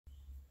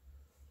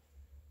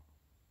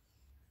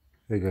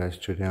Hey guys,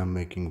 today I'm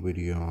making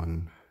video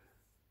on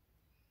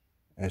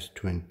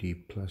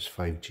S20 plus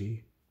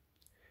 5G.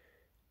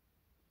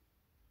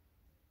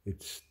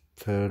 It's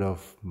 3rd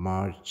of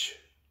March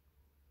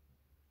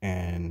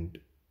and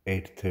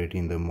 8:30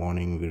 in the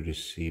morning we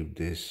received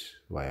this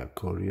via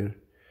courier.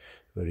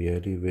 Very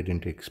early, we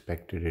didn't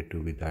expect it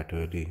to be that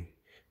early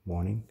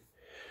morning.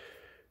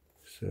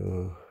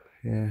 So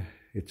yeah,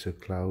 it's a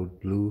Cloud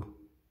Blue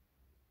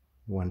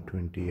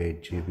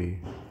 128 GB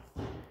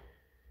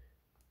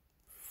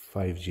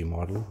 5G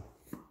model.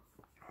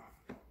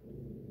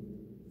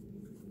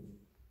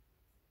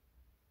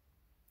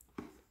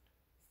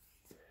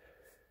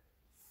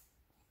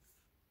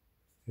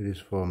 It is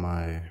for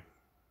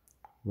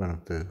one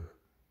of the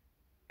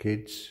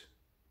kids,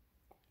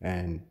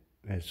 and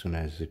as soon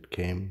as it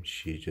came,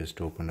 she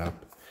just opened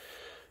up,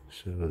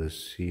 so the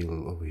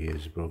seal over here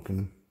is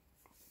broken.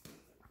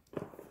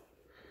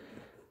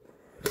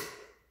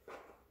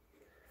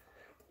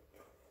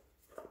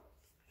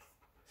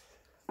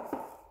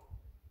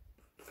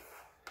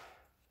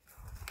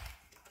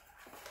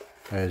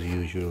 As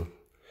usual,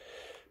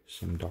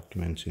 some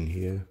documents in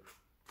here.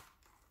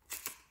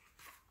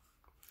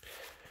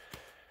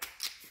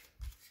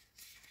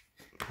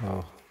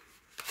 Oh,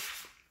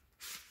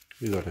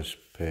 we got a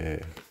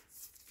spare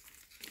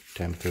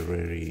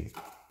temporary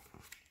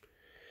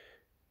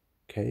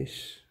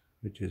case,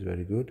 which is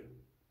very good.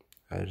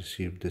 I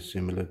received a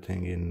similar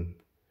thing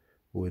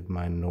with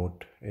my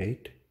Note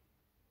 8.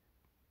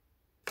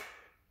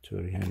 It's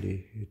very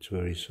handy, it's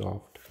very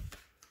soft.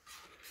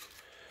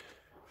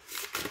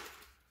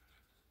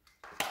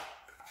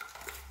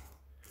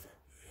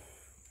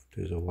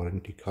 There's a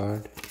warranty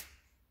card.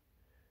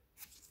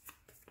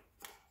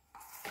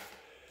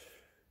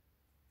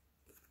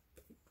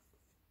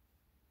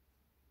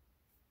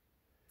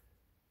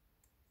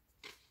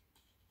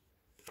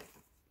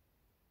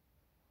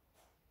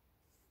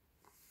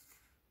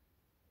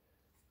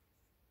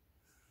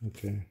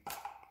 Okay.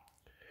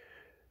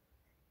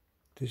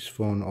 This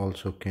phone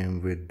also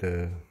came with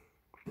the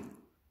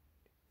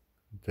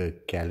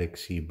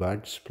Galaxy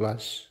Buds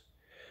Plus,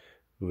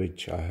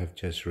 which I have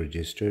just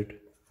registered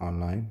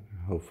online.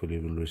 Hopefully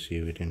we'll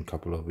receive it in a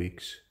couple of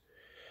weeks.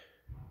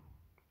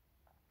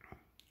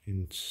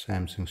 In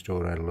Samsung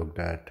store I looked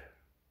at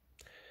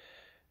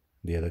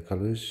the other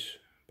colors,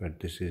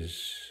 but this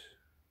is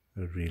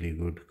a really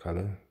good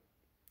color.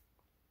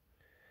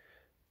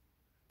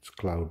 It's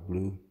Cloud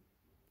Blue.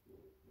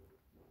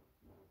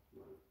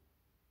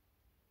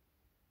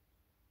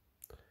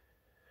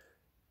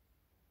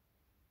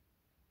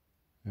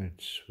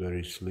 It's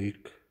very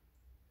sleek.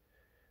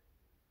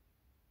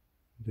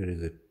 There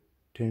is a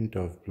tint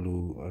of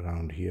blue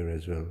around here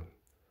as well,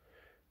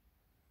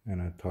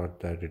 and I thought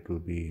that it will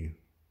be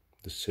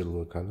the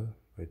silver color,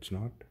 but it's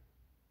not.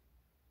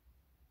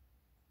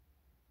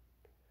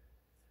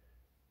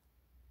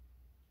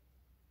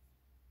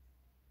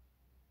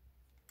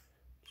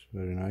 It's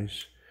very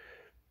nice.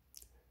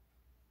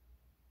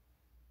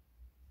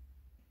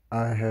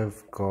 I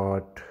have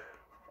got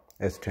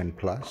S10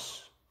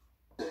 Plus,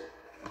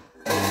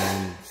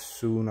 and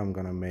soon I'm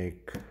gonna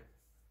make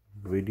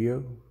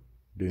video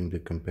doing the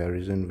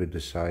comparison with the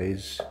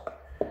size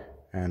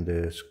and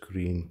the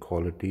screen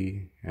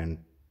quality and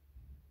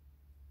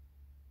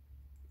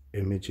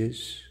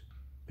images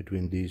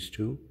between these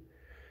two,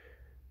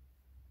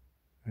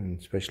 and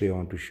especially I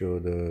want to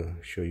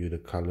show you the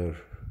color.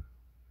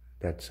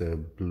 That's a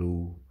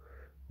blue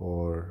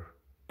or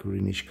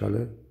greenish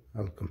color.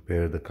 I'll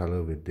compare the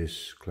color with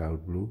this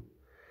Cloud Blue.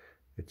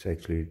 It's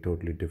actually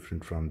totally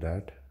different from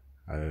that.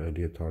 I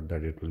earlier thought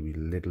that it will be a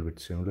little bit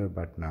similar,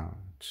 but now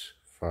it's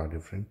far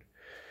different.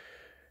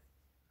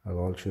 I'll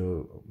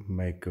also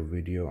make a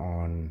video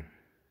on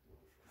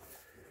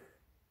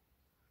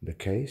the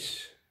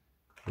case,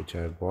 which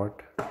I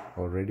bought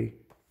already.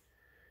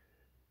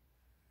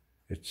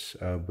 It's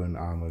Urban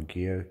Armor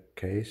Gear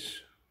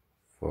case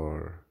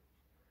for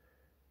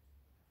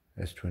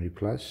S20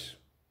 Plus.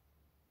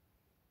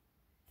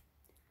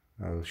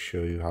 I'll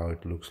show you how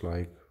it looks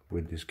like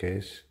with this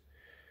case.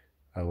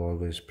 I've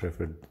always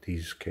preferred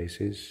these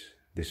cases,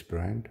 this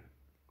brand.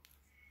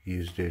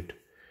 Used it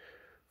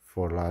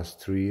for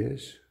last 3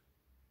 years.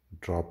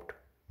 Dropped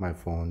my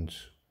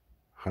phones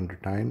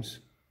 100 times,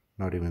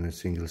 not even a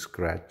single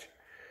scratch.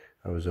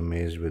 I was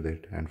amazed with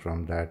it, and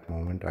from that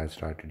moment I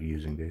started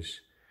using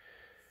this.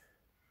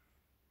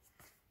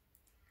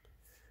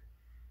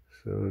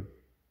 So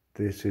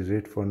this is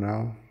it for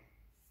now.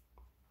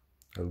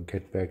 I'll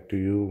get back to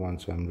you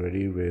once I'm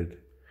ready with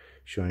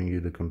showing you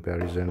the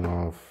comparison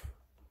of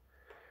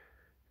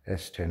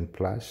S10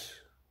 Plus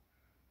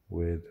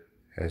with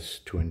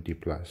S20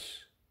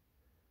 Plus.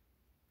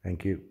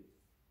 Thank you.